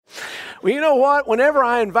Well, you know what? Whenever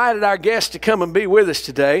I invited our guests to come and be with us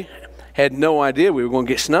today, had no idea we were going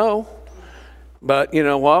to get snow. But you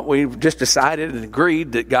know what? We've just decided and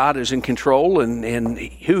agreed that God is in control, and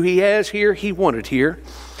who He has here, He wanted here.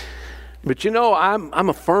 But you know, I'm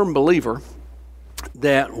a firm believer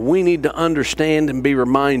that we need to understand and be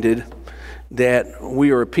reminded that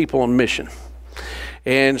we are a people on mission.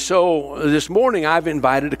 And so this morning I've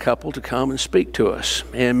invited a couple to come and speak to us.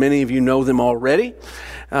 And many of you know them already.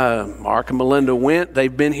 Mark and Melinda Went.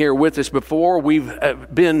 They've been here with us before. We've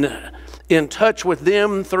been in touch with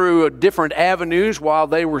them through different avenues while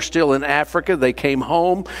they were still in Africa. They came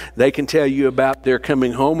home. They can tell you about their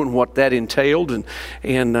coming home and what that entailed.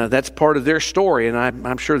 And that's part of their story. And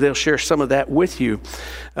I'm sure they'll share some of that with you.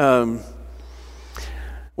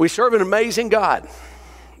 We serve an amazing God.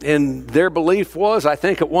 And their belief was, I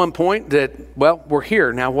think at one point, that, well, we're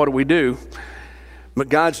here. Now what do we do? But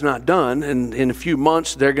God's not done. And in a few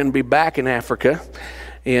months, they're going to be back in Africa.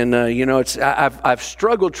 And, I've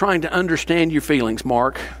struggled trying to understand your feelings,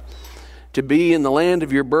 Mark. To be in the land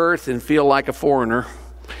of your birth and feel like a foreigner.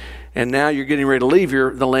 And now you're getting ready to leave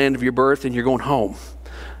the land of your birth and you're going home.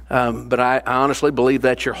 But I honestly believe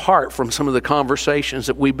that's your heart from some of the conversations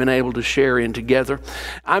that we've been able to share in together.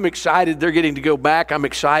 I'm excited they're getting to go back. I'm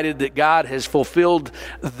excited that God has fulfilled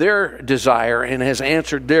their desire and has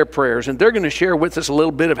answered their prayers. And they're going to share with us a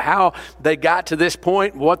little bit of how they got to this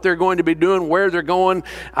point, what they're going to be doing, where they're going.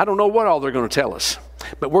 I don't know what all they're going to tell us.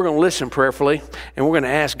 But we're going to listen prayerfully, and we're going to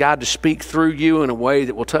ask God to speak through you in a way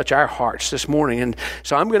that will touch our hearts this morning. And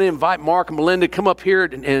so I'm going to invite Mark and Melinda to come up here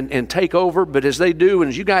and take over. But as they do, and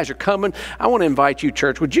as you guys are coming, I want to invite you,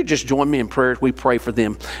 church, would you just join me in prayer as we pray for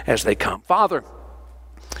them as they come? Father,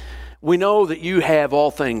 we know that you have all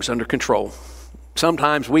things under control.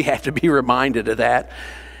 Sometimes we have to be reminded of that.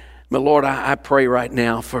 But Lord, I pray right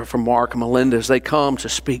now for Mark and Melinda as they come to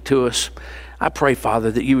speak to us. I pray, Father,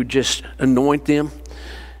 that you would just anoint them.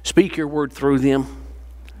 Speak your word through them.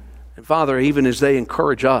 And Father, even as they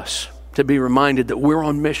encourage us to be reminded that we're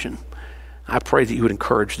on mission, I pray that you would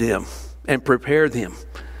encourage them and prepare them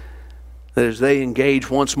that as they engage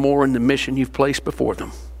once more in the mission you've placed before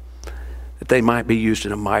them, that they might be used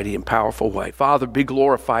in a mighty and powerful way. Father, be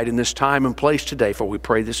glorified in this time and place today, for we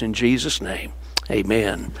pray this in Jesus' name.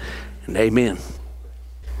 Amen and amen.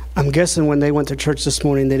 I'm guessing when they went to church this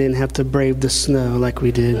morning, they didn't have to brave the snow like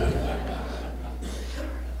we did.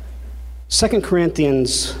 2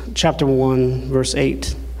 Corinthians chapter 1, verse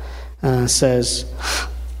 8 says,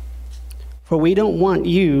 "For we don't want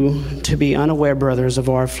you to be unaware, brothers, of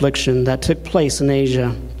our affliction that took place in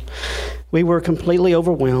Asia. We were completely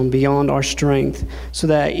overwhelmed beyond our strength, so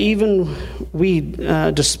that even we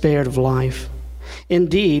despaired of life.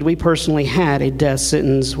 Indeed, we personally had a death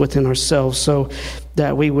sentence within ourselves, so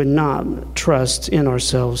that we would not trust in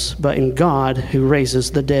ourselves, but in God who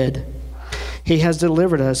raises the dead. He has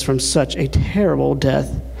delivered us from such a terrible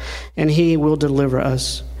death, and he will deliver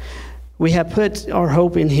us. We have put our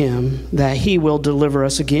hope in him that he will deliver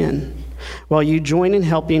us again. While you join in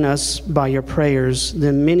helping us by your prayers,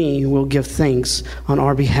 then many will give thanks on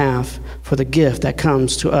our behalf for the gift that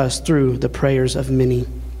comes to us through the prayers of many."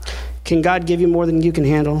 Can God give you more than you can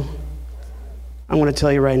handle? I'm going to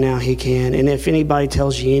tell you right now, he can. And if anybody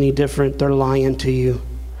tells you any different, they're lying to you.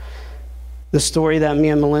 The story that me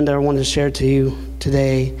and Melinda wanted to share to you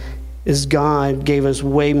today is God gave us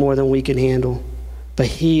way more than we can handle, but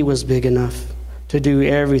he was big enough to do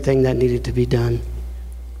everything that needed to be done.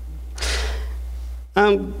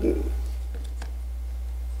 I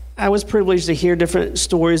was privileged to hear different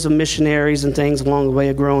stories of missionaries and things along the way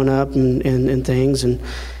of growing up and things, and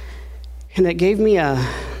it gave me a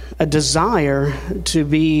desire to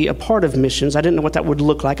be a part of missions. I didn't know what that would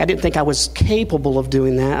look like. I didn't think I was capable of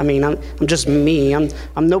doing that. I mean, I'm just me. I'm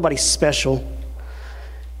nobody special.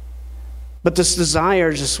 But this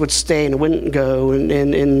desire just would stay and it wouldn't go.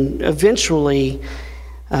 And eventually,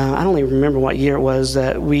 I don't even remember what year it was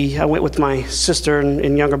that I went with my sister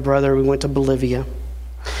and younger brother. We went to Bolivia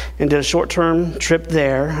and did a short-term trip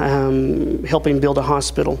there, helping build a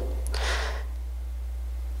hospital.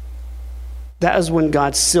 That is when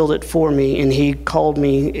God sealed it for me, and he called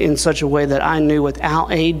me in such a way that I knew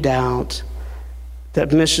without a doubt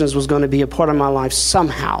that missions was going to be a part of my life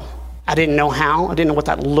somehow. I didn't know how. I didn't know what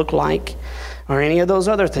that looked like or any of those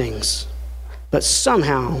other things. But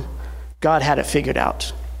somehow, God had it figured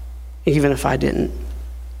out, even if I didn't.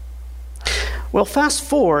 Well, fast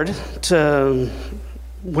forward to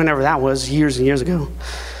whenever that was, years and years ago,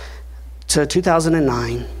 to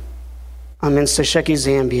 2009. I'm in Sesheke,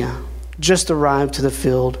 Zambia. Just arrived to the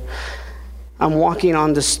field. I'm walking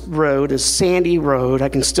on this road, a sandy road. I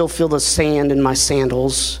can still feel the sand in my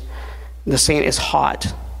sandals. The sand is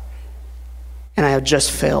hot. And I have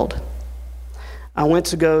just failed. I went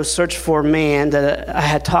to go search for a man that I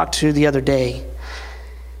had talked to the other day.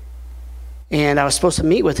 And I was supposed to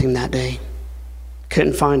meet with him that day.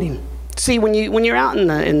 Couldn't find him. See, when you're out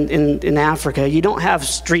in Africa, you don't have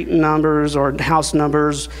street numbers or house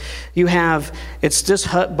numbers. It's this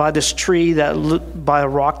hut by this tree by a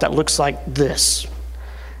rock that looks like this.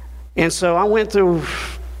 And so I went through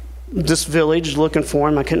this village looking for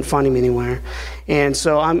him. I couldn't find him anywhere. And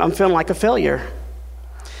so I'm feeling like a failure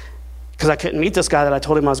because I couldn't meet this guy that I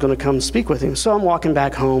told him I was going to come speak with him. So I'm walking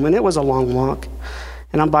back home, and it was a long walk.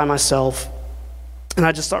 And I'm by myself. And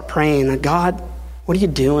I just start praying, God, what are you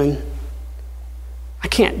doing? I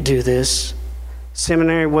can't do this.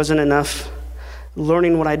 Seminary wasn't enough.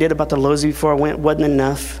 Learning what I did about the Losey before I went wasn't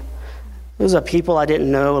enough. It was a people I didn't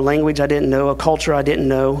know, a language I didn't know, a culture I didn't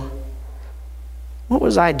know. What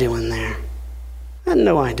was I doing there? I had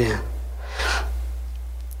no idea.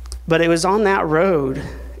 But it was on that road,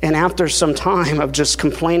 and after some time of just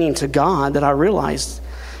complaining to God, that I realized,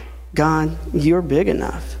 God, you're big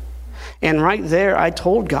enough. And right there, I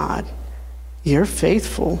told God, you're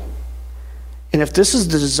faithful. And if this is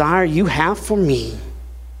the desire you have for me,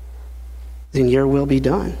 then your will be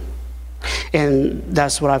done. And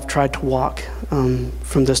that's what I've tried to walk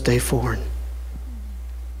from this day forward.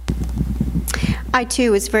 I,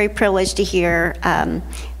 too, was very privileged to hear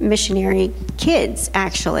missionary kids,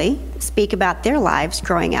 actually, speak about their lives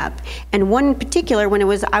growing up. And one in particular,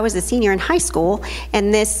 I was a senior in high school,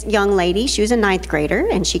 and this young lady, she was a 9th grader,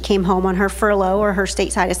 and she came home on her furlough or her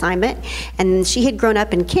stateside assignment, and she had grown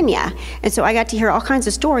up in Kenya. And so I got to hear all kinds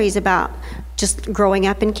of stories about just growing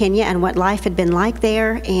up in Kenya and what life had been like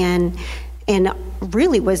there, and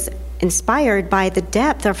really was inspired by the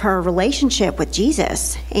depth of her relationship with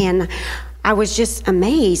Jesus. And I was just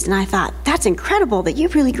amazed, and I thought, that's incredible that you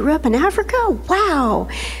really grew up in Africa? Wow,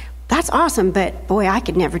 that's awesome, but boy, I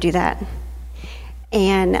could never do that.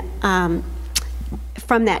 And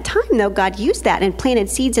from that time, though, God used that and planted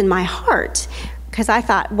seeds in my heart, because I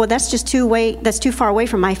thought, well, that's too far away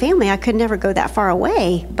from my family. I could never go that far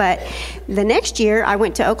away. But the next year, I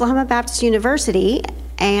went to Oklahoma Baptist University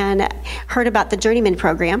and heard about the Journeyman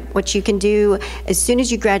Program, which you can do as soon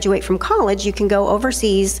as you graduate from college. You can go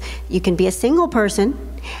overseas. You can be a single person,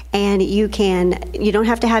 and you don't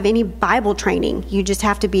have to have any Bible training. You just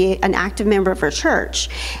have to be an active member of a church.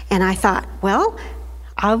 And I thought, well,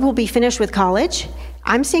 I will be finished with college.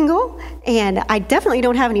 I'm single, and I definitely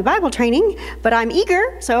don't have any Bible training, but I'm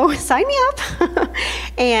eager, so sign me up.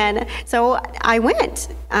 And so I went,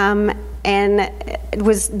 and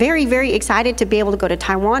was very, very excited to be able to go to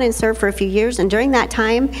Taiwan and serve for a few years. And during that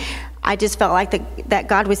time, I just felt like that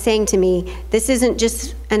God was saying to me, this isn't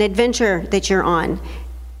just an adventure that you're on.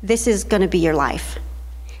 This is going to be your life.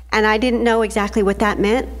 And I didn't know exactly what that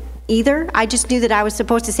meant either. I just knew that I was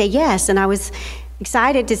supposed to say yes, and I was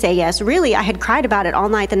excited to say yes. Really, I had cried about it all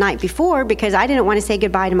night the night before because I didn't want to say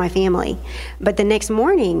goodbye to my family. But the next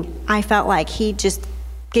morning, I felt like he just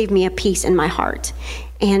gave me a peace in my heart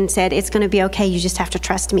and said, it's going to be okay, you just have to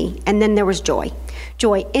trust me. And then there was joy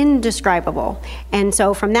indescribable. And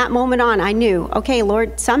so from that moment on, I knew, okay,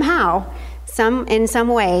 Lord, somehow, in some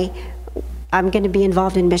way, I'm going to be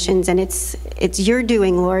involved in missions, and it's your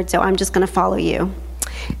doing, Lord, so I'm just going to follow you.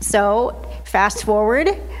 So fast forward,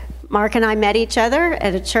 Mark and I met each other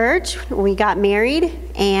at a church. We got married,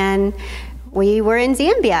 and we were in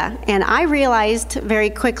Zambia. And I realized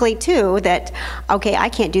very quickly, too, that, okay, I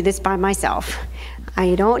can't do this by myself.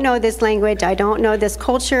 I don't know this language. I don't know this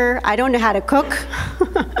culture. I don't know how to cook.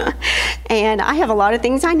 And I have a lot of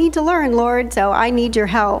things I need to learn, Lord, so I need your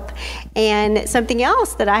help. And something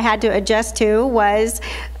else that I had to adjust to was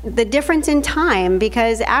the difference in time,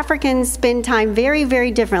 because Africans spend time very,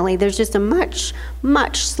 very differently. There's just a much,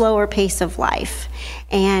 much slower pace of life.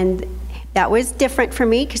 And that was different for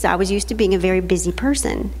me because I was used to being a very busy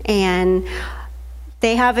person. And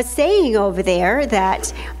they have a saying over there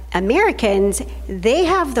that Americans, they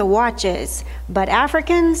have the watches, but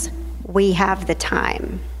Africans, we have the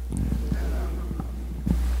time.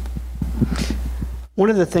 One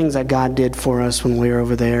of the things that God did for us when we were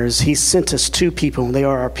over there is he sent us 2 people. They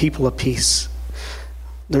are our people of peace.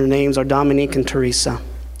 Their names are Dominique and Teresa.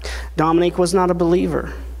 Dominique was not a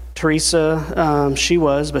believer. Teresa, she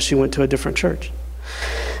was, but she went to a different church.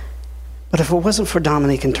 But if it wasn't for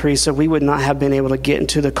Dominique and Teresa, we would not have been able to get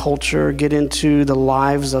into the culture, get into the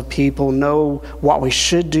lives of people, know what we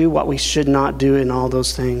should do, what we should not do, and all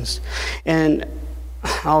those things. And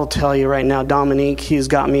I'll tell you right now, Dominique, he's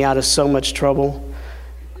got me out of so much trouble.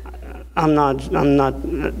 I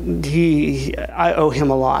owe him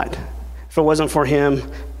a lot. If it wasn't for him,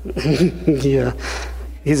 Yeah,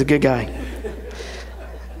 he's a good guy.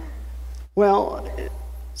 Well,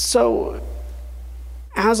 so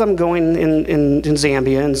as I'm going in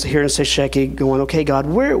Zambia and here in Sesheke, going, okay, God,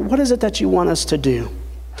 what is it that you want us to do?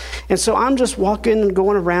 And so I'm just walking and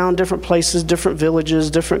going around different places, different villages,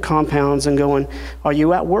 different compounds, and going, are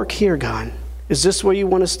you at work here, God? Is this where you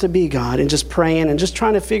want us to be, God? And just praying and just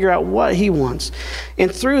trying to figure out what he wants. And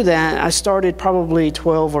through that, I started probably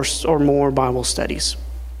 12 or more Bible studies.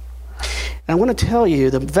 And I want to tell you,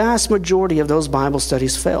 the vast majority of those Bible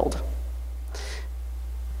studies failed.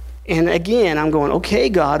 And again, I'm going, okay,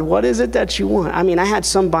 God, what is it that you want? I mean, I had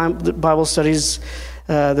some Bible studies.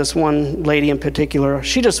 This one lady in particular,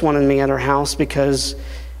 she just wanted me at her house because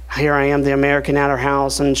here I am, the American at her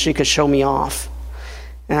house, and she could show me off.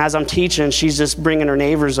 And as I'm teaching, she's just bringing her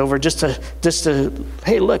neighbors over just to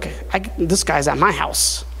hey, look, this guy's at my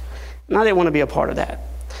house. And I didn't want to be a part of that.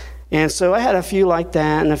 And so I had a few like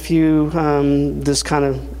that, and a few this kind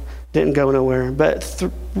of didn't go nowhere. But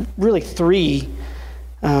really 3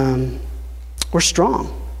 were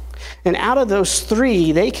strong. And out of those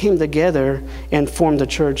 3, they came together and formed the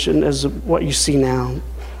church, and as what you see now,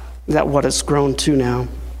 that what it's grown to now.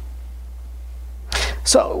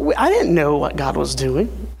 So I didn't know what God was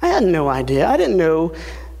doing. I had no idea. I didn't know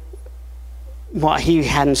what he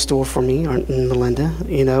had in store for me or Melinda,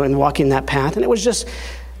 and walking that path. And it was just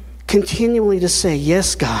continually to say,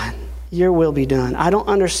 yes, God, your will be done. I don't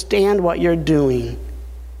understand what you're doing.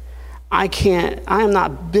 I am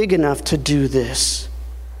not big enough to do this.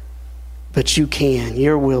 But you can.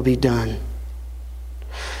 Your will be done.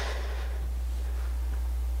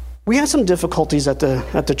 We had some difficulties at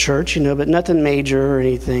the church, but nothing major or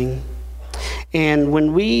anything. And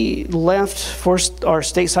when we left for our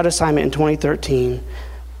stateside assignment in 2013,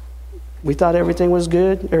 we thought everything was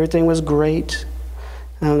good. Everything was great.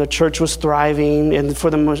 The church was thriving, and for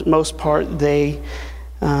the most part, they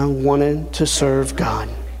wanted to serve God.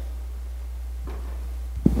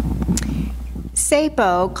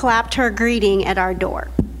 Sapo clapped her greeting at our door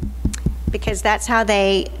because that's how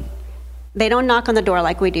they don't knock on the door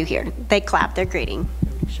like we do here. They clap their greeting.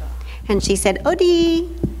 And she said, Odi.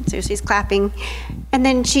 So she's clapping. And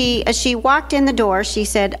then as she walked in the door, she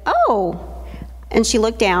said, oh. And she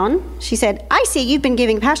looked down. She said, I see you've been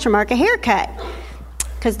giving Pastor Mark a haircut.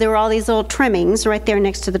 Because there were all these little trimmings right there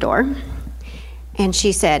next to the door. And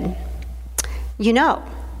she said,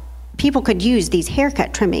 people could use these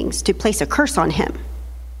haircut trimmings to place a curse on him.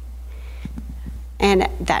 And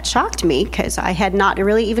that shocked me because I had not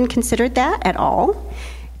really even considered that at all.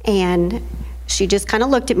 And she just kind of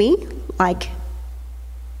looked at me like,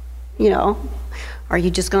 are you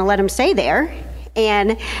just going to let him stay there?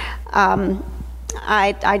 And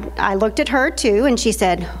I looked at her too, and she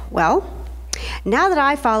said, well, now that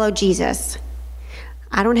I follow Jesus,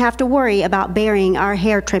 I don't have to worry about burying our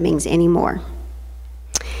hair trimmings anymore.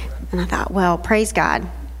 And I thought, well, praise God.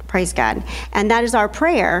 Praise God. And that is our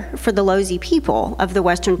prayer for the Lozi people of the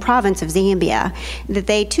western province of Zambia, that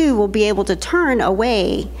they too will be able to turn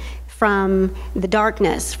away from the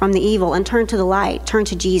darkness, from the evil, and turn to the light, turn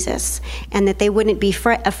to Jesus, and that they wouldn't be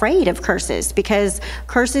afraid of curses, because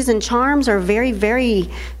curses and charms are very, very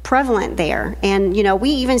prevalent there. And, we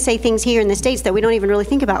even say things here in the States that we don't even really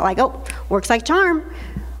think about, like, oh, works like charm.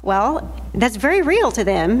 Well, that's very real to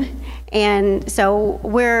them. And so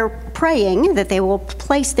we're praying that they will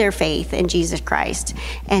place their faith in Jesus Christ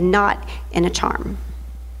and not in a charm.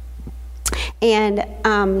 And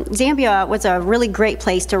Zambia was a really great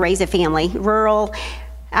place to raise a family. Rural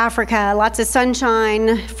Africa, lots of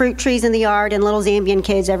sunshine, fruit trees in the yard, and little Zambian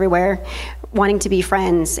kids everywhere wanting to be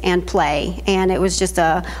friends and play. And it was just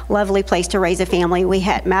a lovely place to raise a family.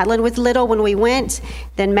 Madeline was little when we went.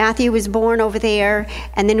 Then Matthew was born over there.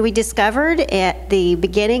 And then we discovered at the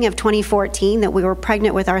beginning of 2014 that we were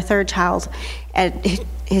pregnant with our 3rd child.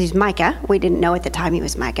 He's Micah. We didn't know at the time he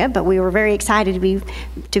was Micah, but we were very excited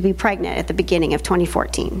to be pregnant at the beginning of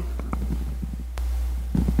 2014.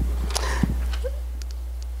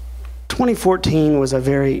 2014 was a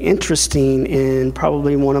very interesting and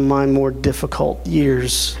probably one of my more difficult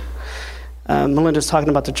years. Melinda's talking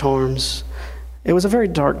about the charms. It was a very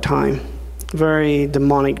dark time, very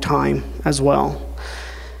demonic time as well.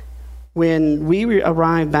 When we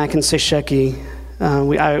arrived back in Sesheke,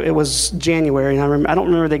 it was January, and I don't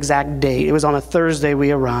remember the exact date. It was on a Thursday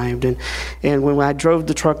we arrived, and when I drove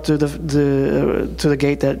the truck to the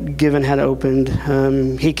gate that Given had opened,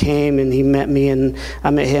 he came and he met me, and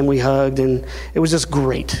I met him. We hugged, and it was just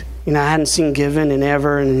great. I hadn't seen Given in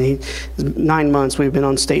ever, and 9 months we've been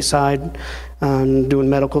on stateside doing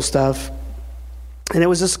medical stuff, and it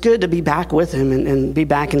was just good to be back with him and be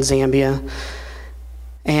back in Zambia.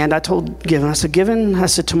 And I told Given, I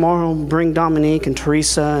said, tomorrow bring Dominique and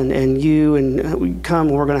Teresa and you, and we come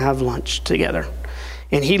and we're going to have lunch together.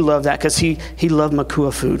 And he loved that because he loved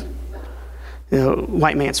Makua food,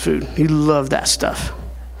 white man's food. He loved that stuff.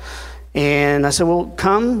 And I said, well,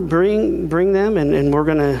 come, bring them, and we're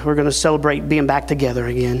gonna celebrate being back together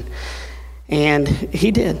again. And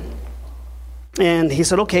he did. And he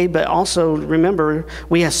said, okay, but also remember,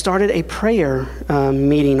 we have started a prayer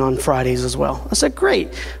meeting on Fridays as well. I said,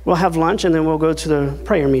 great. We'll have lunch, and then we'll go to the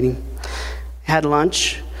prayer meeting. Had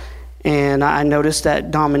lunch, and I noticed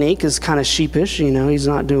that Dominique is kind of sheepish. He's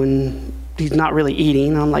not really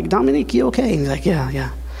eating. I'm like, Dominique, you okay? And he's like,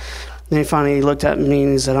 yeah. And then finally he looked at me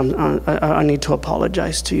and he said, I need to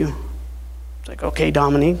apologize to you. I was like, okay,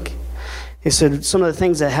 Dominique. He said, some of the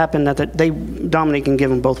things that happened Dominique and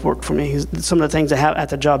Given both worked for me. Some of the things that at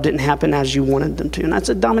the job didn't happen as you wanted them to. And I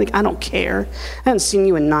said, Dominique, I don't care. I haven't seen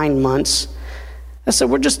you in 9 months. I said,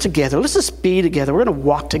 we're just together. Let's just be together. We're going to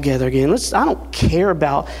walk together again. I don't care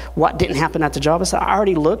about what didn't happen at the job. I said, I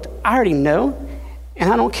already looked. I already know.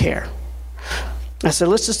 And I don't care. I said,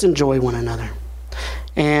 let's just enjoy one another.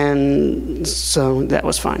 And so that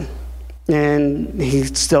was fine. And he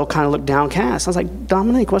still kind of looked downcast. I was like,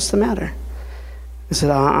 Dominique, what's the matter? He said,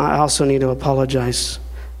 I also need to apologize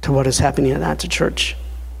to what is happening at the church.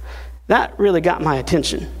 That really got my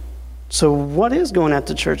attention. So what is going at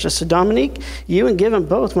the church? I said, Dominique, you and Given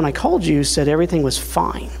both, when I called you, said everything was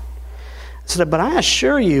fine. I said, but I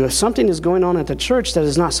assure you, if something is going on at the church that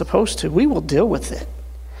is not supposed to, we will deal with it.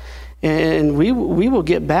 And we will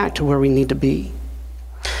get back to where we need to be.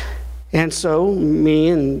 And so me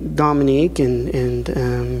and Dominique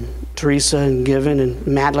and Teresa and Given and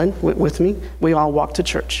Madeline went with me. We all walked to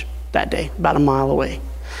church that day, about a mile away.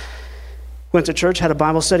 Went to church, had a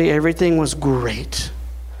Bible study. Everything was great.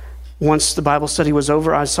 Once the Bible study was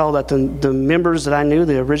over, I saw that the members that I knew,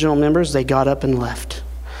 the original members, they got up and left.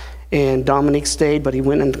 And Dominique stayed, but he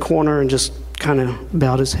went in the corner and just kind of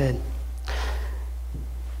bowed his head.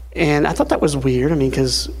 And I thought that was weird.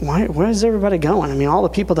 Because where is everybody going? All the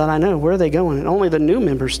people that I know, where are they going? And only the new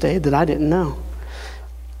members stayed that I didn't know.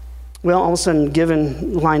 Well, all of a sudden,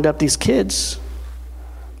 Given lined up these kids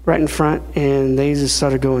right in front, and they just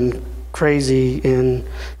started going crazy. And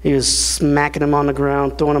he was smacking them on the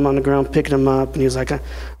ground, throwing them on the ground, picking them up. And he was like,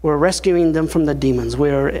 we're rescuing them from the demons.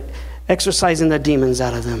 We're exorcising the demons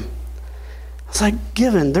out of them. I was like,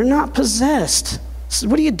 Given, they're not possessed.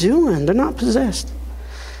 What are you doing? They're not possessed.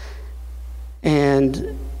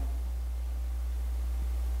 And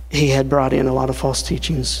he had brought in a lot of false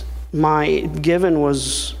teachings. Given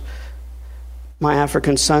was my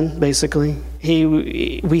African son, basically.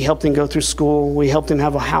 We helped him go through school. We helped him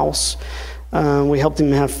have a house. We helped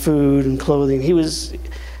him have food and clothing.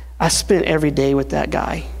 I spent every day with that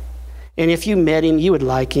guy. And if you met him, you would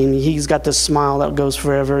like him. He's got this smile that goes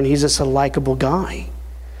forever, and he's just a likable guy.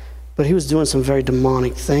 But he was doing some very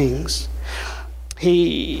demonic things.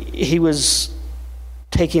 He was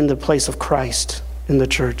taking the place of Christ in the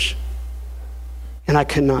church. And I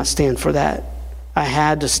could not stand for that. I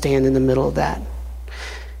had to stand in the middle of that.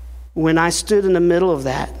 When I stood in the middle of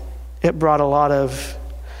that, it brought a lot of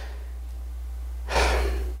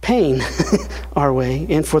pain our way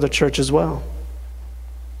and for the church as well.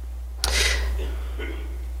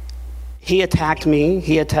 He attacked me.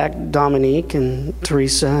 He attacked Dominique and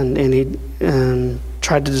Teresa, and he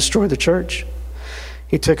tried to destroy the church.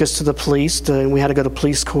 He took us to the police, and we had to go to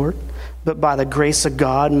police court. But by the grace of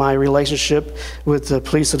God, my relationship with the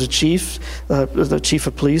police of the chief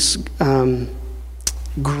of police,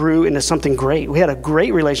 grew into something great. We had a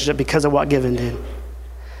great relationship because of what Given did.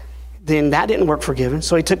 Then that didn't work for Given,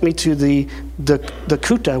 so he took me to the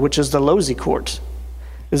Kuta, which is the Lozi court.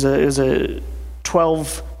 It was a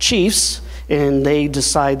 12 chiefs, and they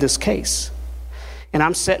decide this case. And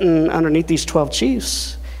I'm sitting underneath these 12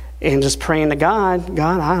 chiefs, and just praying to God,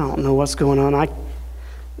 I don't know what's going on.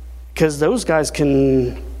 Because those guys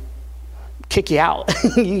can kick you out.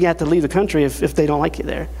 You have to leave the country if they don't like you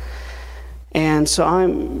there. And so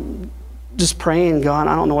I'm just praying, God,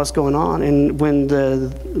 I don't know what's going on. And when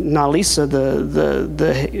the Nalisa,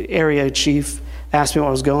 the area chief, asked me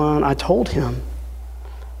what was going on, I told him.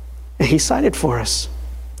 And he sided for us.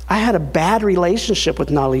 I had a bad relationship with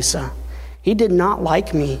Nalisa. He did not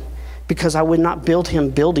like me because I would not build him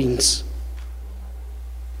buildings.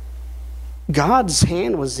 God's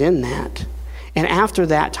hand was in that. And after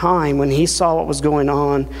that time, when he saw what was going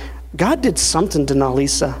on, God did something to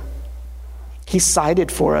Nalisa. He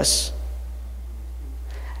sided for us.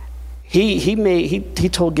 He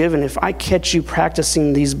told Given, if I catch you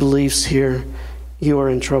practicing these beliefs here, you are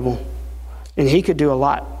in trouble. And he could do a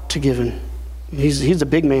lot to Given He's a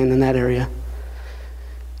big man in that area.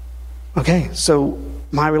 Okay, so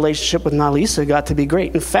my relationship with Nalisa got to be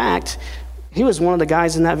great. In fact, he was one of the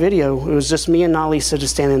guys in that video. It was just me and Nalisa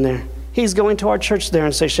just standing there. He's going to our church there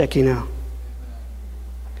in Shekinah.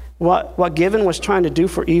 What Given was trying to do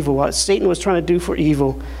for evil, what Satan was trying to do for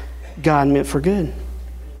evil, God meant for good.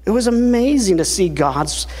 It was amazing to see God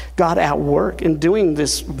at work and doing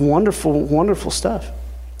this wonderful, wonderful stuff.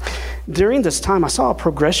 During this time, I saw a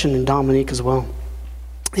progression in Dominique as well.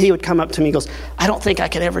 He would come up to me and goes, I don't think I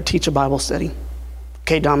could ever teach a Bible study.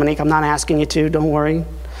 Okay, Dominique, I'm not asking you to, don't worry.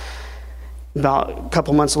 About a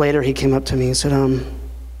couple months later, he came up to me and said,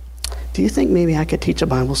 do you think maybe I could teach a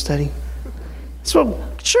Bible study? I said, well,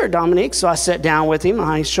 sure, Dominique. So I sat down with him.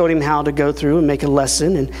 I showed him how to go through and make a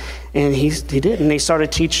lesson, and he did. And he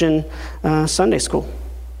started teaching Sunday school.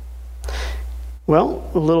 Well,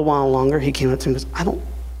 a little while longer, he came up to me and goes, I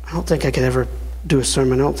don't think I could ever do a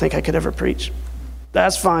sermon. I don't think I could ever preach.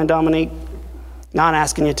 That's fine, Dominique. Not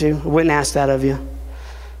asking you to. I wouldn't ask that of you.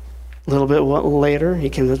 A little bit later, he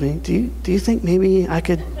came to me. Do you think maybe I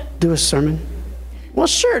could do a sermon? Well,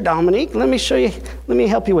 sure, Dominique. Let me show you. Let me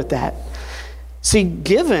help you with that. See,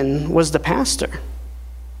 Given was the pastor.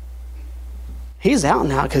 He's out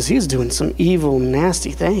now because he's doing some evil,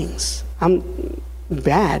 nasty things.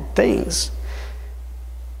 Bad things.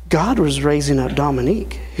 God was raising up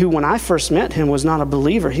Dominique, who when I first met him was not a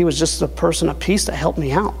believer. He was just a person of peace that helped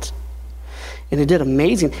me out. And he did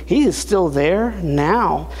amazing. He is still there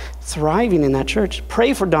now, thriving in that church.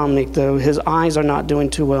 Pray for Dominique, though. His eyes are not doing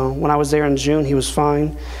too well. When I was there in June, he was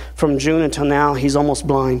fine. From June until now, he's almost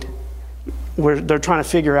blind. They're trying to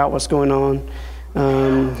figure out what's going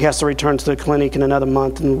on. He has to return to the clinic in another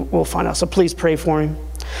month, and we'll find out. So please pray for him.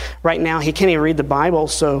 Right now, he can't even read the Bible,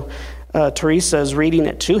 so Teresa is reading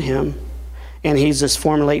it to him, and he's just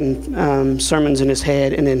formulating sermons in his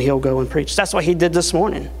head, and then he'll go and preach. That's what he did this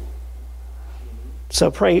morning. So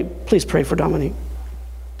please pray for Dominique,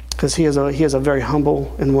 because he is a very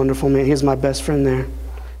humble and wonderful man. He is my best friend there.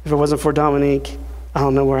 If it wasn't for Dominique, I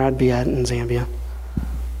don't know where I'd be at in Zambia.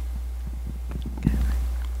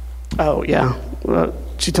 Oh, yeah.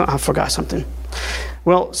 I forgot something.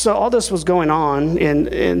 Well, so all this was going on,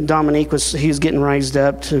 and Dominique he was getting raised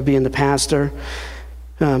up to being the pastor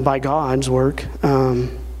by God's work.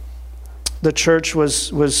 The church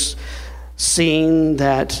was seeing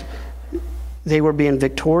that they were being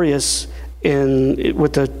victorious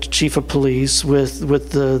with the chief of police, with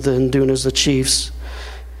the Ndunas, the chiefs.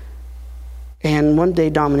 And one day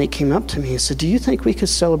Dominique came up to me and said, do you think we could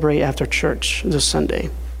celebrate after church this Sunday?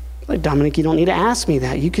 Like, Dominique, you don't need to ask me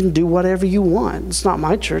that. You can do whatever you want. It's not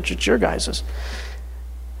my church, it's your guys's.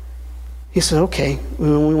 He said, okay,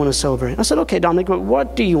 we want to celebrate. I said, okay, Dominique, but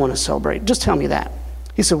what do you want to celebrate? Just tell me that.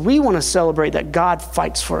 He said, we want to celebrate that God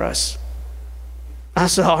fights for us. I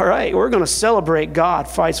said, all right, we're going to celebrate God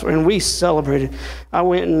fights for us. And we celebrated. I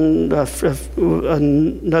went and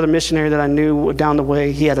another missionary that I knew down the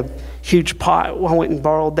way, he had a huge pot. I went and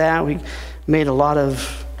borrowed that. We made a lot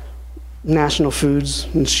of national foods,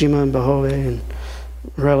 and Shima and Bahove and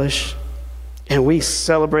relish. And we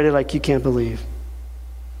celebrated like you can't believe.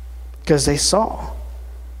 Because they saw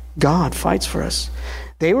God fights for us.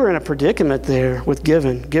 They were in a predicament there with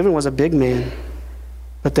Given. Given was a big man.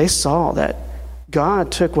 But they saw that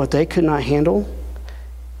God took what they could not handle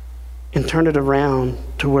and turned it around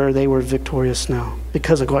to where they were victorious now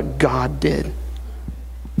because of what God did.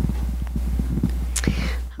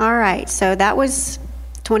 All right, so that was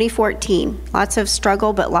 2014. Lots of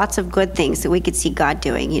struggle, but lots of good things that we could see God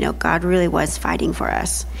doing. You know, God really was fighting for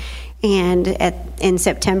us. And in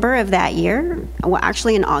September of that year, well,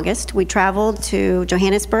 actually in August, we traveled to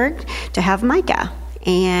Johannesburg to have Micah.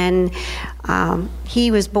 And he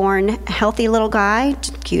was born a healthy little guy,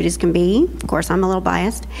 cute as can be. Of course, I'm a little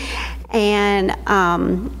biased. And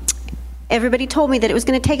everybody told me that it was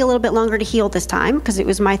going to take a little bit longer to heal this time because it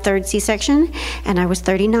was my third C-section, and I was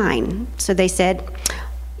 39. So they said,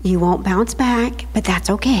 you won't bounce back, but that's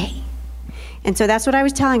okay. And so that's what I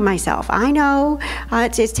was telling myself. I know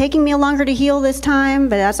it's taking me longer to heal this time,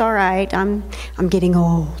 but that's all right. I'm getting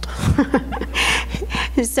old.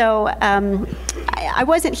 So I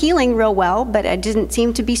wasn't healing real well, but it didn't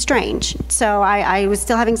seem to be strange. So I was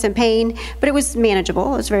still having some pain, but it was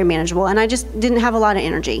manageable. It was very manageable, and I just didn't have a lot of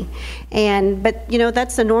energy. But you know,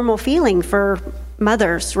 that's a normal feeling for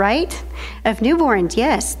mothers, right? Of newborns,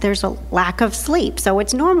 yes, there's a lack of sleep, so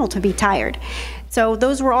it's normal to be tired. So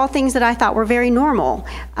those were all things that I thought were very normal.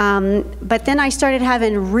 But then I started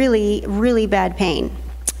having really, really bad pain.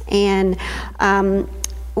 And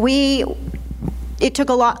it took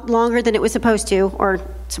a lot longer than it was supposed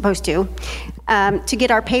to. to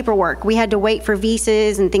get our paperwork. We had to wait for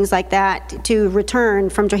visas and things like that to return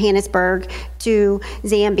from Johannesburg to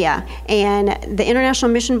Zambia. And the International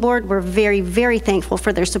Mission Board were very, very thankful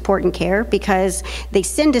for their support and care, because they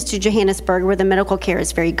send us to Johannesburg where the medical care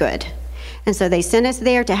is very good. And so they sent us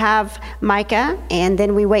there to have Micah, and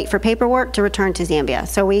then we wait for paperwork to return to Zambia.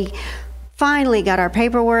 So we finally got our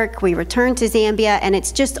paperwork, we returned to Zambia, and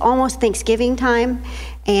it's just almost Thanksgiving time.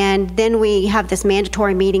 And then we have this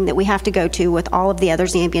mandatory meeting that we have to go to with all of the other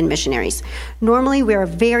Zambian missionaries. Normally, we're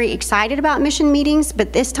very excited about mission meetings,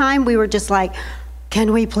 but this time we were just like,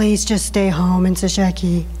 can we please just stay home in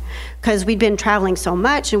Sesheke? Because we'd been traveling so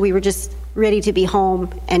much, and we were just ready to be home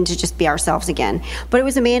and to just be ourselves again. But it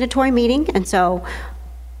was a mandatory meeting, and so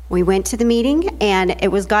we went to the meeting, and it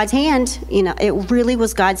was God's hand. It really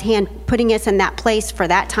was God's hand putting us in that place for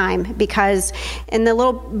that time, because in the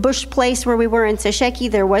little bush place where we were in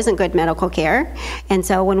Sesheke, there wasn't good medical care. And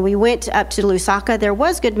so when we went up to Lusaka, there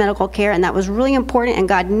was good medical care, and that was really important, and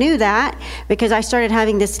God knew that, because I started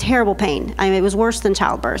having this terrible pain. I mean, it was worse than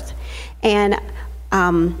childbirth. And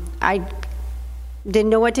I didn't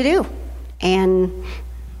know what to do. And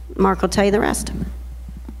Mark will tell you the rest.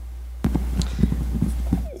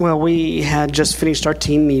 Well, we had just finished our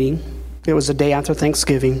team meeting. It was the day after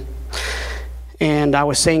Thanksgiving. And I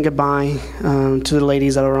was saying goodbye to the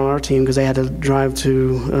ladies that were on our team, because they had to drive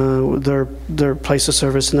to their place of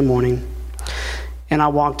service in the morning. And I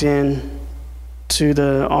walked in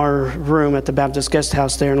to our room at the Baptist Guest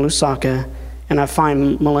House there in Lusaka, and I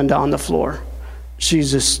find Melinda on the floor.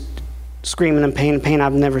 She's just screaming in pain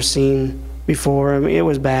I've never seen before. I mean, it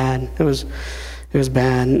was bad. It was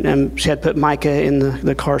bad. And she had put Micah in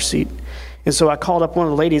the car seat. And so I called up one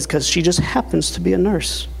of the ladies, because she just happens to be a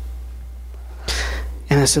nurse.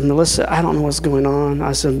 And I said, Melissa, I don't know what's going on.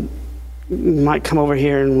 I said, you might come over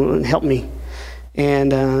here and help me.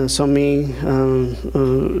 And so me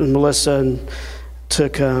and Melissa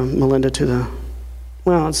took Melinda to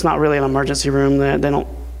it's not really an emergency room. They don't,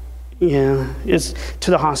 it's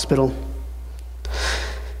to the hospital.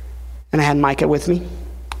 And I had Micah with me.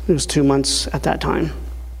 It was 2 months at that time.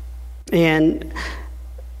 And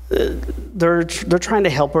they're trying to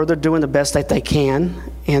help her. They're doing the best that they can.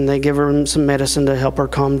 And they give her some medicine to help her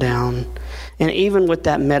calm down. And even with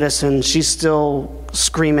that medicine, she's still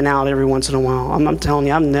screaming out every once in a while. I'm telling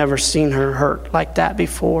you, I've never seen her hurt like that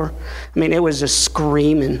before. I mean, it was just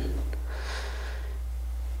screaming.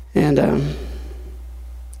 And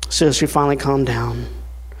so she finally calmed down.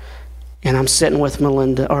 And I'm sitting with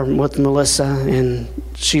Melissa, and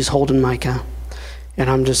she's holding Micah.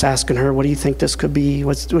 And I'm just asking her, what do you think this could be?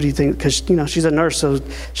 What do you think? Because, she's a nurse, so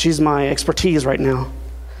she's my expertise right now.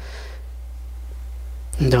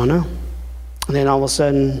 Don't know. And then all of a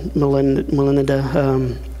sudden,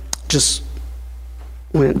 Melinda just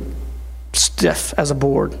went stiff as a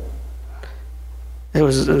board. It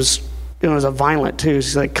was a violent too.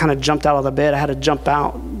 She kind of jumped out of the bed. I had to jump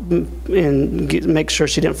out and make sure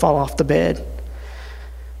she didn't fall off the bed.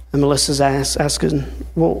 And Melissa's asking,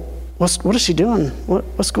 well, what is she doing?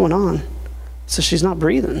 What's going on? So she's not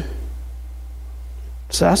breathing.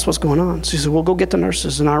 So that's what's going on. She said, well, go get the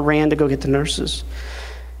nurses. And I ran to go get the nurses.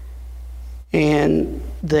 And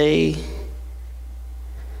they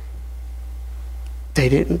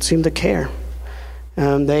didn't seem to care.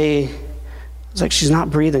 It's like, she's not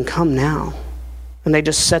breathing, come now. And they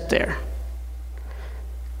just sat there.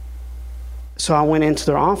 So I went into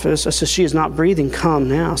their office. I said, she is not breathing, come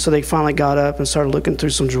now. So they finally got up and started looking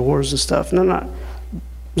through some drawers and stuff. No, not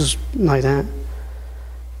just like that.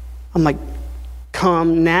 I'm like,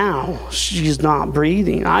 come now. She's not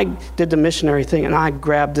breathing. I did the missionary thing, and I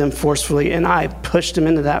grabbed them forcefully, and I pushed them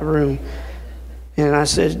into that room. And I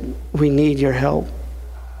said, we need your help.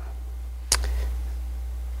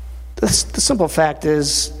 The simple fact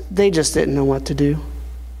is, they just didn't know what to do.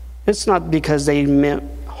 It's not because they meant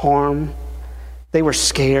harm. They were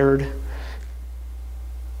scared.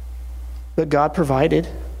 But God provided.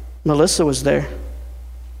 Melissa was there.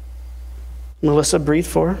 Melissa breathed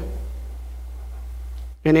for her.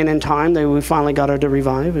 And then in time, we finally got her to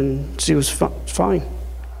revive, and she was fine.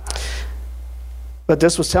 But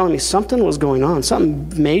this was telling me something was going on.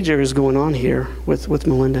 Something major is going on here with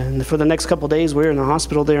Melinda. And for the next couple of days, we were in the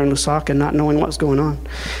hospital there in Lusaka, not knowing what's going on.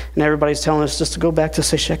 And everybody's telling us just to go back to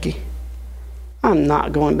Sesheke. I'm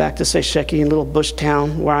not going back to Sesheke, a little bush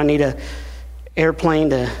town where I need an airplane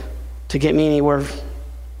to get me anywhere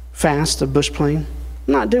fast, a bush plane.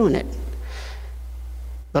 I'm not doing it.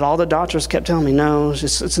 But all the doctors kept telling me, no,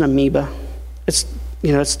 it's an amoeba. It's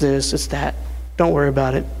this, it's that. Don't worry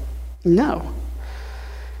about it. No.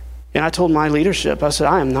 And I told my leadership, I said,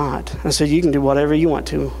 I am not. I said, you can do whatever you want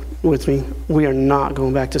to. with me, we are not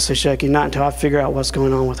going back to Sesheki, not until I figure out what's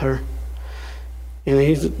going on with her.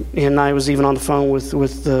 And I was even on the phone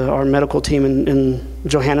with our medical team in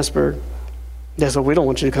Johannesburg. They said, we don't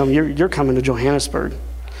want you to come. You're coming to Johannesburg.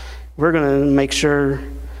 We're going to make sure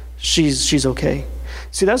she's okay.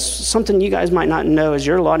 See, that's something you guys might not know is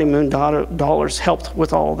your Lottie Moon dollars helped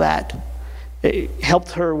with all that. It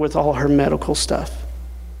helped her with all her medical stuff.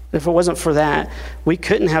 If it wasn't for that, we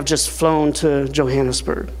couldn't have just flown to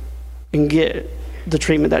Johannesburg and get the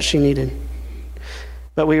treatment that she needed.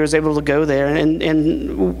 But we was able to go there, and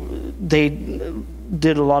they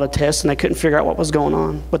did a lot of tests, and they couldn't figure out what was going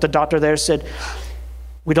on. But the doctor there said,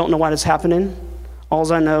 we don't know why it's happening.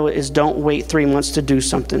 All I know is don't wait 3 months to do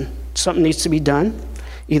something. Something needs to be done.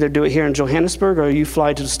 Either do it here in Johannesburg or you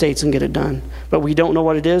fly to the States and get it done. But we don't know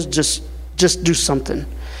what it is. Just do something.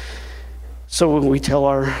 So we tell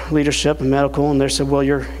our leadership and medical, and they said, well,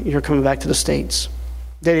 you're coming back to the States.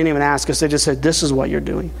 They didn't even ask us. They just said, this is what you're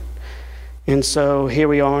doing. And so here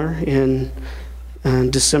we are in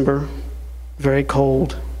December, very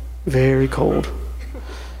cold, very cold.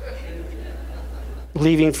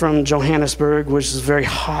 Leaving from Johannesburg, which is very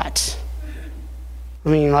hot. I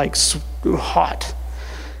mean, like hot.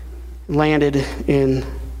 Landed in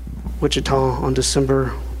Wichita on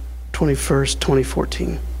December 21st,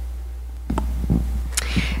 2014.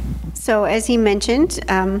 So as he mentioned,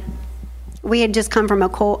 we had just come from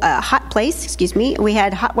a hot place, We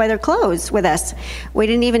had hot weather clothes with us. We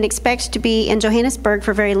didn't even expect to be in Johannesburg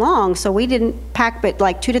for very long, so we didn't pack but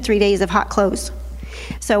like 2 to 3 days of hot clothes.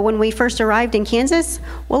 So when we first arrived in Kansas,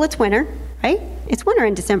 well, it's winter, right? It's winter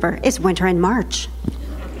in December. It's winter in March.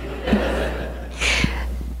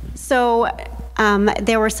 So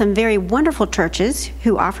there were some very wonderful churches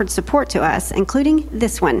who offered support to us, including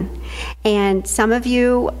this one. And some of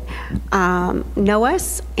you know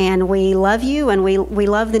us, and we love you, and we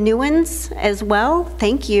love the new ones as well.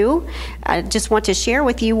 Thank you. I just want to share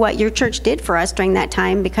with you what your church did for us during that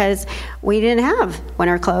time, because we didn't have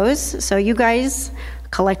winter clothes. So you guys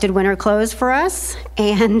collected winter clothes for us,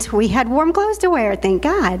 and we had warm clothes to wear, thank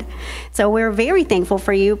God. So we're very thankful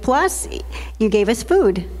for you. Plus, you gave us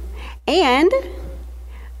food. And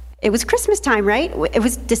it was Christmas time, right? It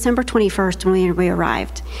was December 21st when we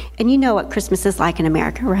arrived. And you know what Christmas is like in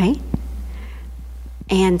America, right?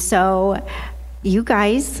 And so you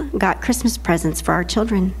guys got Christmas presents for our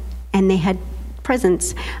children, and they had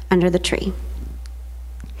presents under the tree.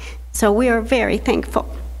 So we are very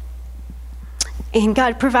thankful. And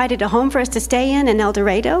God provided a home for us to stay in El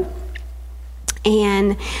Dorado.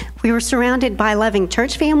 And we were surrounded by loving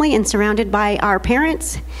church family and surrounded by our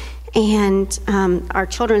parents and our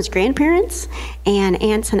children's grandparents and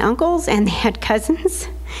aunts and uncles, and they had cousins.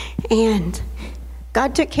 And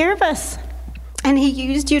God took care of us, and he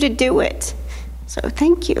used you to do it. So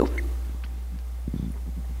thank you.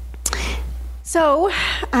 So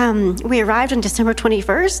we arrived on December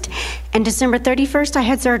 21st, and December 31st I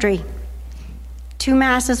had surgery. 2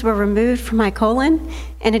 masses were removed from my colon,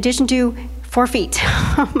 in addition to 4 feet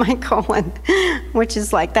of my colon, which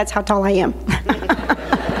is like, that's how tall I am.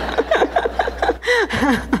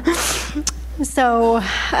 So,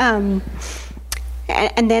 and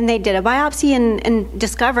then they did a biopsy and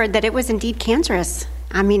discovered that it was indeed cancerous.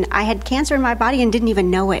 I mean, I had cancer in my body and didn't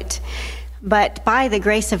even know it. But by the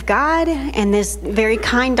grace of God and this very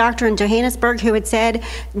kind doctor in Johannesburg who had said,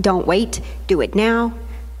 don't wait, do it now.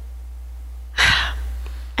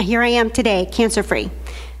 Here I am today, cancer-free,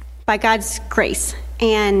 by God's grace.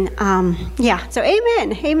 And so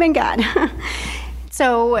amen, God.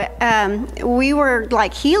 So we were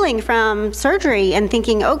like healing from surgery and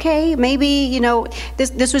thinking, okay, maybe,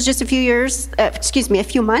 this was just a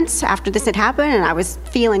few months after this had happened, and I was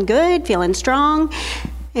feeling good, feeling strong,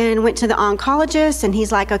 and went to the oncologist, and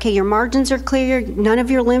he's like, okay, your margins are clear, none of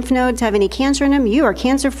your lymph nodes have any cancer in them, you are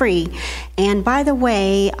cancer-free. And by the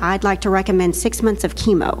way, I'd like to recommend 6 months of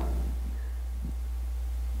chemo.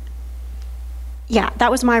 Yeah, that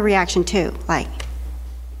was my reaction too,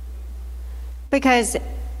 because,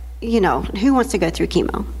 who wants to go through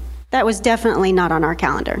chemo? That was definitely not on our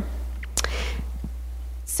calendar.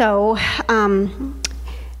 So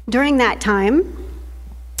during that time,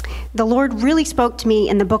 the Lord really spoke to me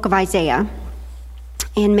in the book of Isaiah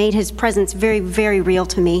and made his presence very, very real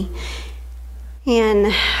to me.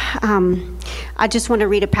 And I just want to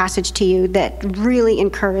read a passage to you that really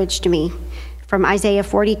encouraged me from Isaiah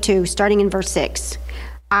 42, starting in verse 6.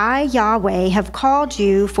 I, Yahweh, have called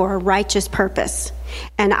you for a righteous purpose,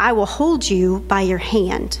 and I will hold you by your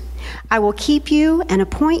hand. I will keep you and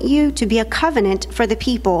appoint you to be a covenant for the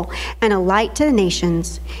people and a light to the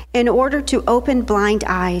nations, in order to open blind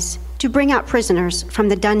eyes, to bring out prisoners from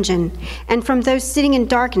the dungeon, and from those sitting in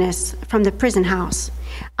darkness from the prison house.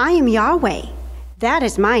 I am Yahweh. That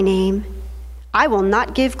is my name. I will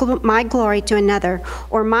not give my glory to another,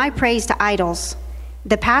 or my praise to idols.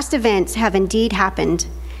 The past events have indeed happened.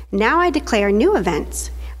 Now I declare new events.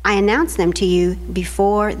 I announce them to you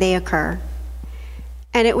before they occur.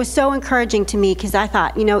 And it was so encouraging to me, because I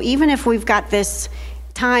thought, even if we've got this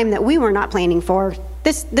time that we were not planning for,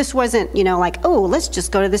 this wasn't, like, oh, let's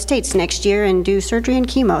just go to the States next year and do surgery and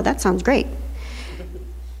chemo. That sounds great.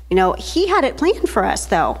 He had it planned for us,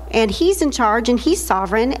 though, and he's in charge and he's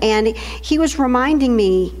sovereign, and he was reminding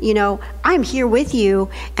me, I'm here with you,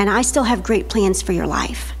 and I still have great plans for your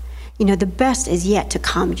life. The best is yet to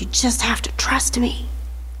come. You just have to trust me.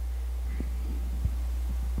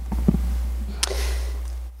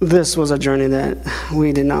 This was a journey that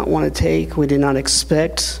we did not want to take. We did not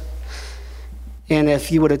expect. And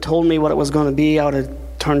if you would have told me what it was going to be, I would have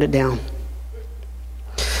turned it down.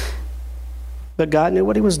 But God knew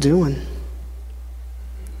what he was doing.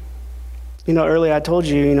 Earlier I told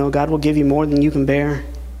you, God will give you more than you can bear.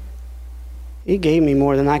 He gave me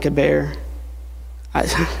more than I could bear.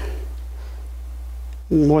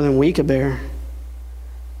 More than we could bear.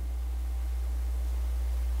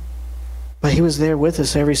 But he was there with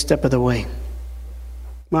us every step of the way.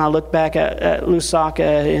 When I look back at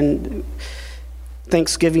Lusaka and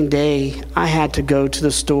Thanksgiving Day, I had to go to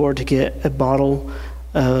the store to get a bottle,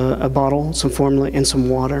 some formula, and some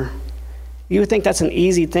water. You would think that's an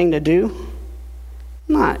easy thing to do?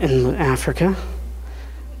 Not in Africa.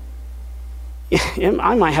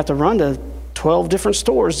 I might have to run to 12 different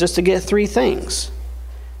stores just to get 3 things.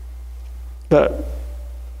 But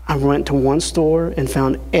I went to one store and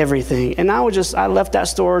found everything. And I left that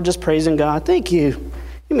store just praising God. Thank you.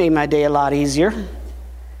 You made my day a lot easier.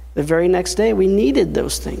 The very next day, we needed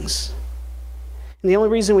those things. And the only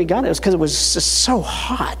reason we got it was because it was just so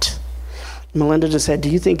hot. Melinda just said, do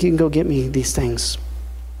you think you can go get me these things?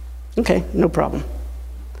 Okay, no problem.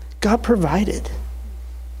 God provided.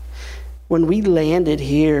 When we landed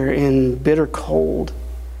here in bitter cold,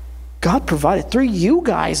 God provided. Through you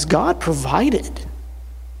guys, God provided.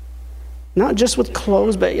 Not just with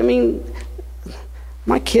clothes, but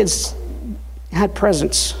my kids had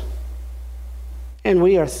presents. And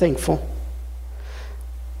we are thankful.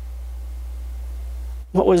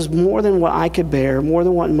 What was more than what I could bear, more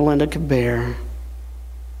than what Melinda could bear,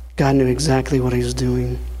 God knew exactly what he was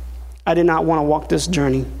doing. I did not want to walk this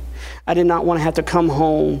journey. I did not want to have to come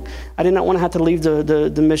home. I did not want to have to leave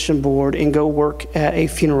the mission board and go work at a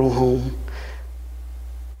funeral home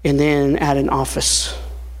and then at an office.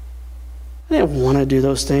 I didn't want to do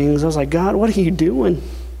those things. I was like, God, what are you doing?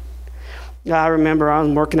 I remember I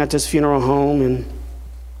was working at this funeral home, and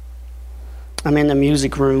I'm in the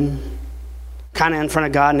music room, kind of in front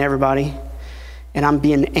of God and everybody, and I'm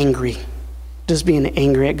being angry, just being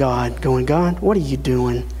angry at God, going, God, what are you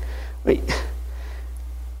doing?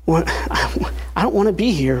 What? I don't want to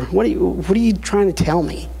be here. What are you trying to tell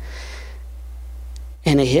me?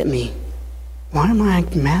 And it hit me. Why am I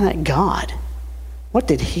mad at God? What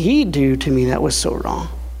did he do to me that was so wrong?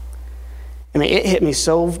 It hit me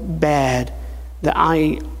so bad that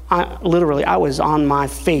I literally was on my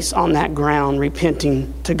face on that ground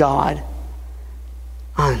repenting to God.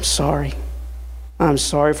 I'm sorry. I'm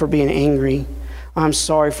sorry for being angry. I'm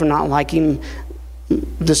sorry for not liking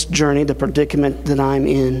this journey, the predicament that I'm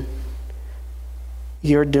in.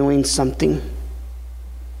 You're doing something.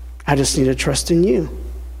 I just need to trust in you.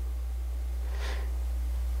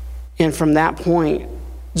 And from that point,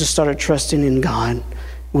 just started trusting in God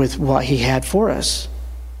with what he had for us.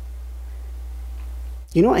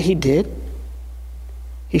 You know what he did?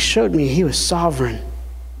 He showed me he was sovereign.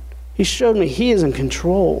 He showed me he is in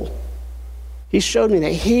control. He showed me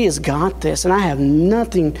that he has got this, and I have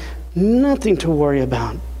nothing to worry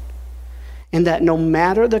about. And that no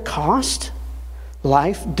matter the cost,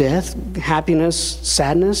 life, death, happiness,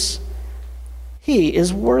 sadness, he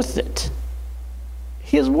is worth it.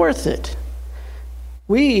 He is worth it.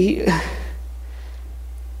 We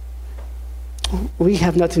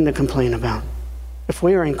have nothing to complain about. If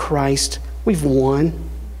we are in Christ, we've won.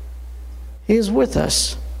 He is with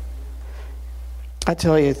us. I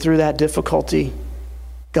tell you, through that difficulty,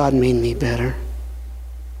 God made me better.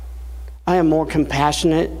 I am more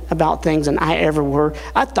compassionate about things than I ever were.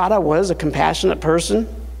 I thought I was a compassionate person,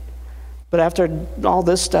 but after all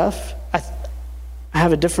this stuff, I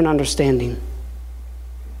have a different understanding.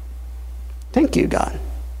 Thank you, God.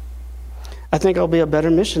 I think I'll be a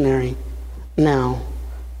better missionary now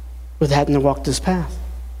with having to walk this path.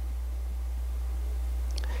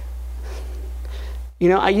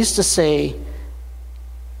 I used to say,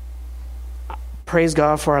 praise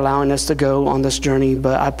God for allowing us to go on this journey,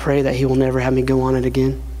 but I pray that he will never have me go on it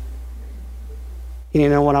again. You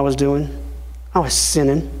know what I was doing? I was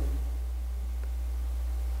sinning.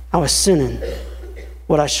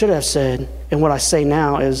 What I should have said, and what I say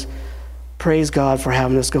now, is praise God for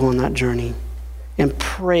having us go on that journey, and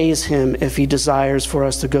praise him if he desires for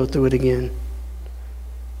us to go through it again.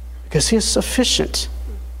 Because he is sufficient.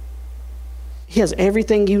 He has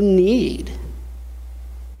everything you need.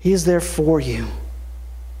 He is there for you.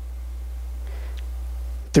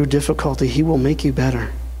 Through difficulty, he will make you better.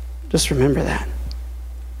 Just remember that.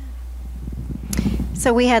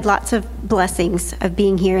 So we had lots of blessings of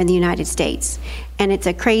being here in the United States. And it's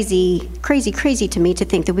a crazy to me to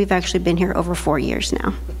think that we've actually been here over 4 years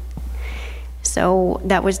now. So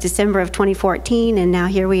that was December of 2014, and now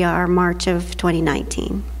here we are, March of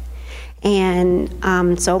 2019.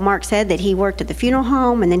 And so Mark said that he worked at the funeral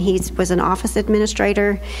home, and then he was an office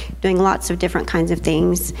administrator, doing lots of different kinds of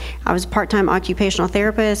things. I was a part-time occupational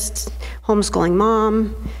therapist, homeschooling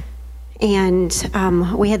mom, and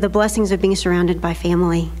we had the blessings of being surrounded by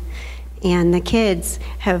family. And the kids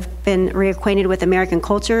have been reacquainted with American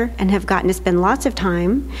culture and have gotten to spend lots of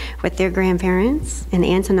time with their grandparents and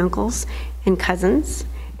aunts and uncles and cousins,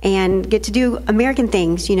 and get to do American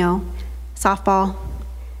things, you know, softball,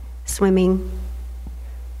 swimming,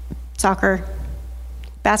 soccer,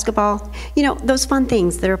 basketball, you know, those fun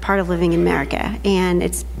things that are part of living in America. And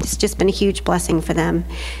it's just been a huge blessing for them.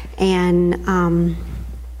 And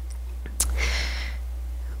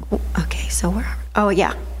okay, so where are we? Oh,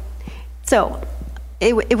 yeah. So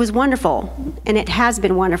it was wonderful, and it has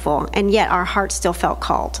been wonderful, and yet our hearts still felt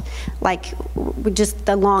called. Like, just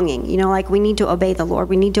the longing, you know, like we need to obey the Lord.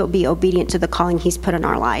 We need to be obedient to the calling he's put in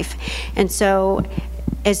our life. And so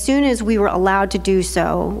as soon as we were allowed to do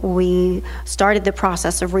so, we started the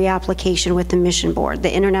process of reapplication with the mission board,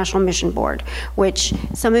 the International Mission Board, which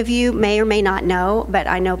some of you may or may not know, but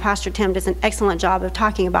I know Pastor Tim does an excellent job of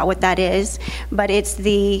talking about what that is. But it's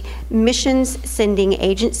the missions sending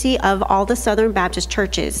agency of all the Southern Baptist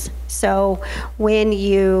churches. So when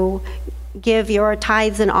you give your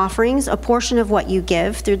tithes and offerings, a portion of what you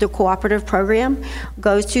give through the cooperative program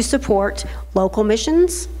goes to support local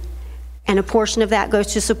missions, and a portion of that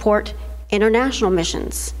goes to support international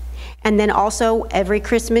missions. And then also every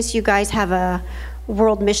Christmas you guys have a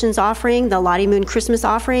World Missions offering, the Lottie Moon Christmas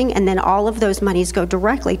offering, and then all of those monies go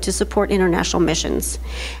directly to support international missions.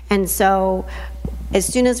 And so as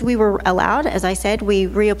soon as we were allowed, as I said, we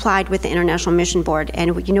reapplied with the International Mission Board.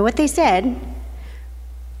 And you know what they said?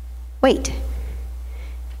 Wait.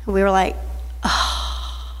 We were like,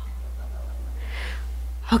 oh,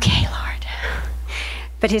 okay, Lord.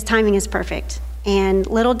 But his timing is perfect. And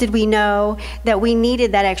little did we know that we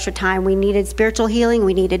needed that extra time. We needed spiritual healing.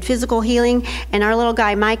 We needed physical healing. And our little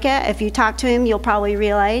guy, Micah, if you talk to him, you'll probably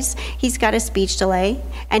realize he's got a speech delay.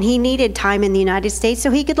 And he needed time in the United States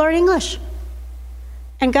so he could learn English.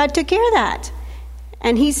 And God took care of that.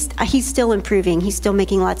 And he's still improving. He's still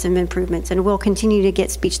making lots of improvements. And we'll continue to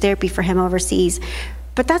get speech therapy for him overseas.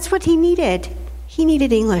 But that's what he needed. He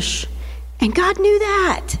needed English. And God knew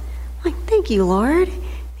that. I'm like, thank you, Lord.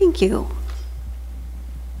 Thank you.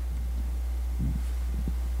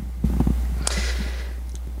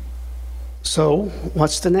 So,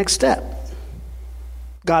 what's the next step?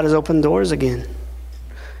 God has opened doors again.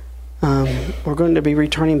 We're going to be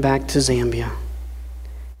returning back to Zambia.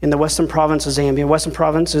 In the Western Province of Zambia. Western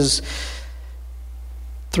Province is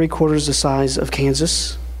 3/4 the size of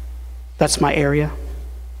Kansas. That's my area.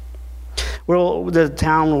 The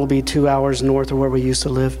town will be 2 hours north of where we used to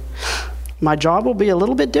live. My job will be a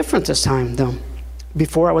little bit different this time, though.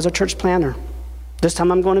 Before, I was a church planter. This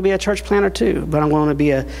time, I'm going to be a church planter, too. But I'm going to be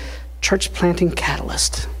a church planting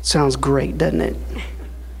catalyst. Sounds great, doesn't it?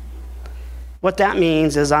 What that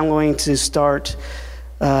means is I'm going to start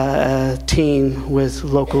a team with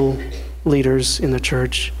local leaders in the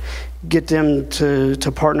church, get them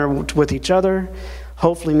to partner with each other,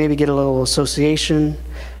 hopefully maybe get a little association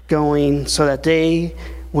going so that they,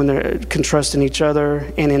 when they can trust in each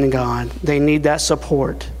other and in God, they need that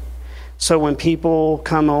support. So when people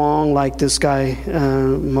come along like this guy,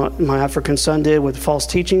 my African son did with false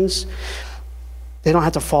teachings, they don't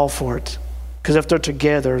have to fall for it. Because if they're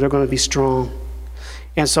together, they're going to be strong.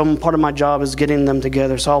 And so part of my job is getting them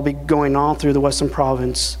together. So I'll be going all through the Western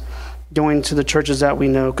Province, going to the churches that we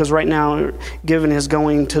know. Because right now, Given is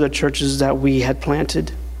going to the churches that we had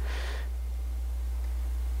planted.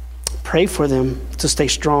 Pray for them to stay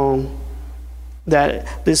strong,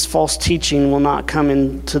 that this false teaching will not come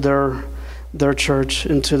into their church,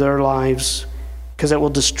 into their lives, because it will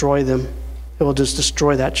destroy them. It will just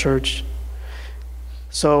destroy that church.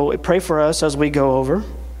 So pray for us as we go over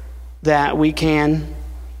that we can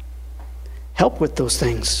help with those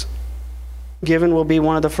things. Giving will be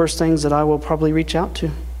one of the first things that I will probably reach out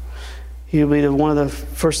to. He'll be one of the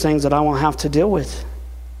first things that I won't have to deal with.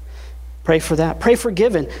 Pray for that. Pray for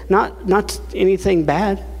giving, not anything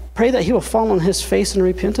bad. Pray that he will fall on his face in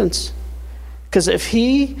repentance. Because if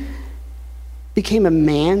he became a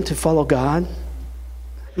man to follow God,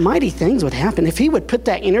 mighty things would happen. If he would put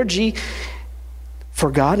that energy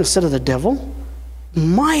for God instead of the devil,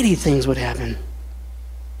 mighty things would happen.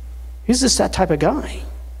 He's just that type of guy.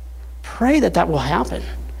 Pray that will happen.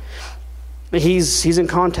 He's in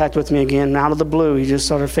contact with me again out of the blue. He just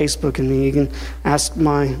started Facebooking me. You can ask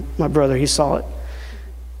my brother. He saw it.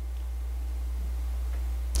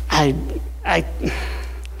 I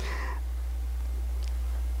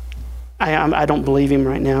don't believe him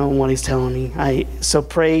right now in what he's telling me. So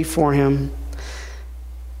pray for him.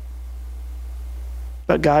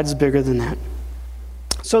 But God's bigger than that.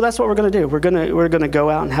 So that's what we're going to do. We're going to go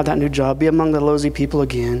out and have that new job, be among the Lozi people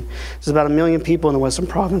again. There's about 1 million people in the Western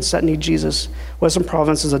Province that need Jesus. Western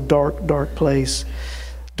Province is a dark, dark place.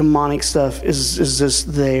 Demonic stuff is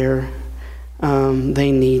just there.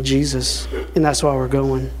 They need Jesus, and that's why we're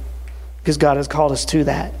going, because God has called us to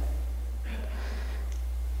that.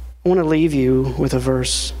 I want to leave you with a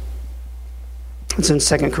verse. It's in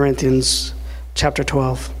 2 Corinthians chapter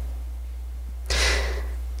 12.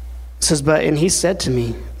 It says, and he said to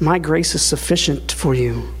me, my grace is sufficient for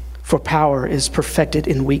you, for power is perfected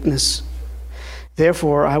in weakness.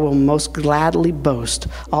 Therefore, I will most gladly boast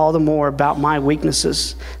all the more about my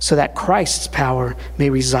weaknesses, so that Christ's power may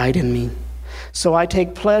reside in me. So I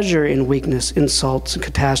take pleasure in weakness, insults, and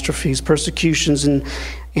catastrophes, persecutions, and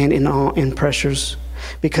in pressures,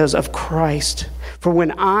 because of Christ. For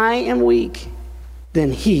when I am weak,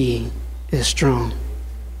 then he is strong.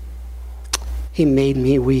 He made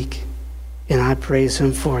me weak, and I praise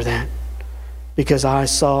him for that, because I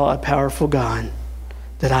saw a powerful God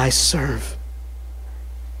that I serve,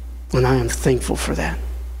 and I am thankful for that.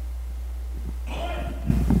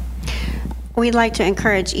 We'd like to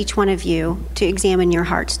encourage each one of you to examine your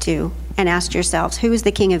hearts too, and ask yourselves, who is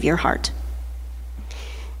the king of your heart?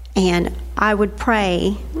 And I would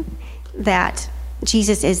pray that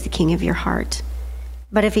Jesus is the king of your heart.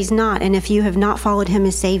 But if he's not, and if you have not followed him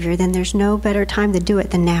as Savior, then there's no better time to do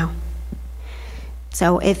it than now.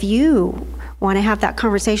 So if you want to have that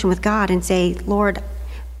conversation with God and say, Lord,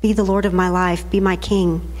 be the Lord of my life, be my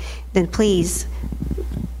king, then please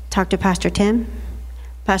talk to Pastor Tim,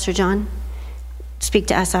 Pastor John, speak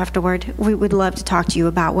to us afterward. We would love to talk to you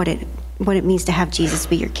about what it means to have Jesus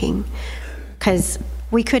be your king, because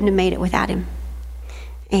we couldn't have made it without him.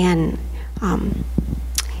 And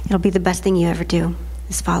it'll be the best thing you ever do,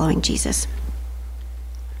 is following Jesus.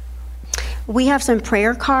 We have some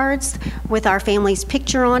prayer cards with our family's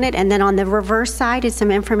picture on it, and then on the reverse side is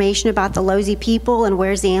some information about the Lozi people and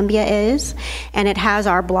where Zambia is. And it has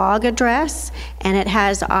our blog address, and it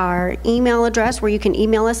has our email address where you can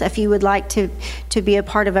email us if you would like to be a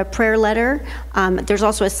part of a prayer letter. There's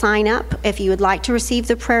also a sign up if you would like to receive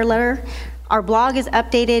the prayer letter. Our blog is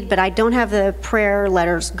updated, but I don't have the prayer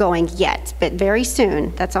letters going yet, but very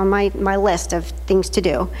soon. That's on my list of things to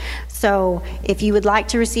do. So if you would like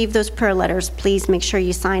to receive those prayer letters, please make sure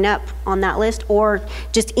you sign up on that list, or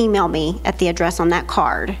just email me at the address on that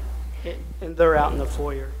card. And they're out in the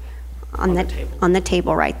foyer on the table. On the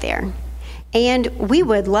table right there. And we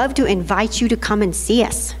would love to invite you to come and see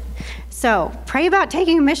us. So pray about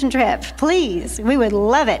taking a mission trip, please. We would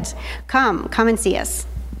love it. Come and see us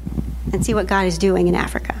and see what God is doing in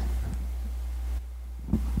Africa.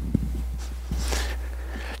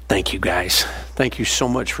 Thank you, guys. Thank you so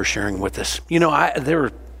much for sharing with us. You know, there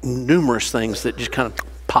are numerous things that just kind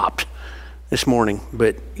of popped this morning,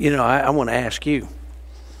 but, you know, I want to ask you.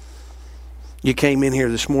 You came in here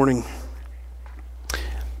this morning.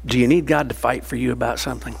 Do you need God to fight for you about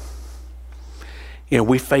something? You know,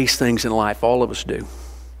 we face things in life, all of us do.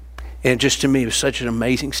 And just to me, it was such an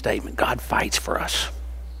amazing statement. God fights for us.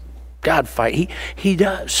 God fight. He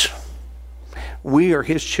does. We are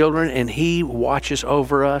his children, and he watches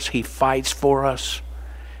over us. He fights for us.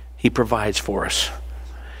 He provides for us. I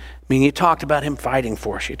mean, you talked about him fighting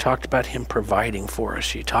for us. You talked about him providing for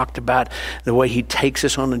us. You talked about the way he takes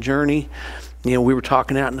us on the journey. You know, we were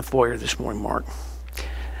talking out in the foyer this morning, Mark.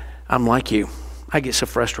 I'm like you. I get so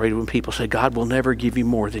frustrated when people say, God will never give you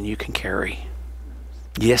more than you can carry.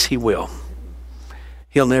 Yes, he will.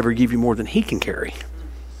 He'll never give you more than he can carry.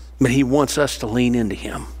 But he wants us to lean into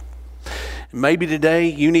him. Maybe today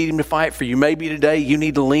you need him to fight for you. Maybe today you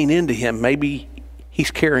need to lean into him. Maybe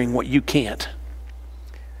he's carrying what you can't.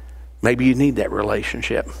 Maybe you need that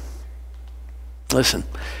relationship. Listen,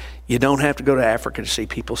 you don't have to go to Africa to see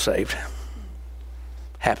people saved.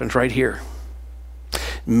 Happens right here.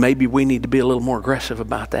 Maybe we need to be a little more aggressive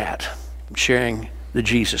about that, sharing the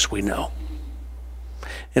Jesus we know.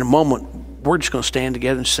 In a moment, we're just going to stand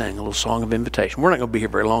together and sing a little song of invitation. We're not going to be here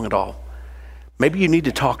very long at all. Maybe you need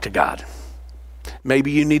to talk to God.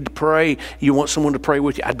 Maybe you need to pray. You want someone to pray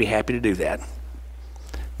with you. I'd be happy to do that.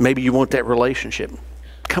 Maybe you want that relationship.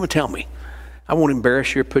 Come and tell me. I won't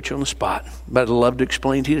embarrass you or put you on the spot, but I'd love to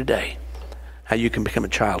explain to you today how you can become a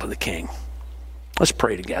child of the King. Let's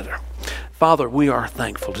pray together. Father, we are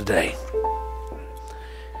thankful today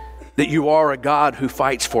that you are a God who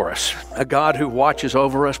fights for us, a God who watches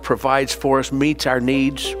over us, provides for us, meets our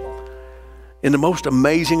needs in the most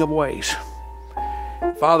amazing of ways.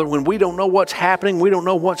 Father, when we don't know what's happening, we don't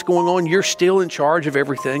know what's going on, you're still in charge of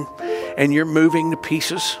everything, and you're moving the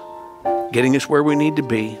pieces, getting us where we need to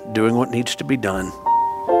be, doing what needs to be done,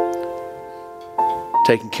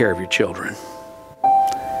 taking care of your children.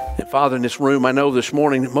 And Father, in this room, I know this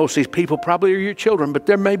morning that most of these people probably are your children, but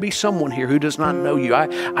there may be someone here who does not know you.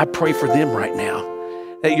 I pray for them right now,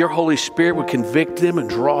 that your Holy Spirit would convict them and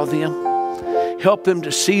draw them, help them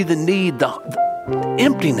to see the need, the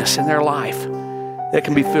emptiness in their life that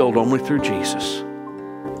can be filled only through Jesus.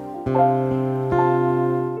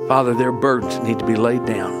 Father, their burdens need to be laid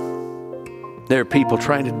down. There are people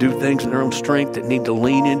trying to do things in their own strength that need to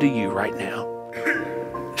lean into you right now.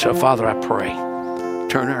 So, Father, I pray,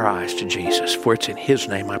 turn our eyes to Jesus, for it's in his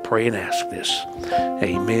name I pray and ask this.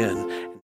 Amen.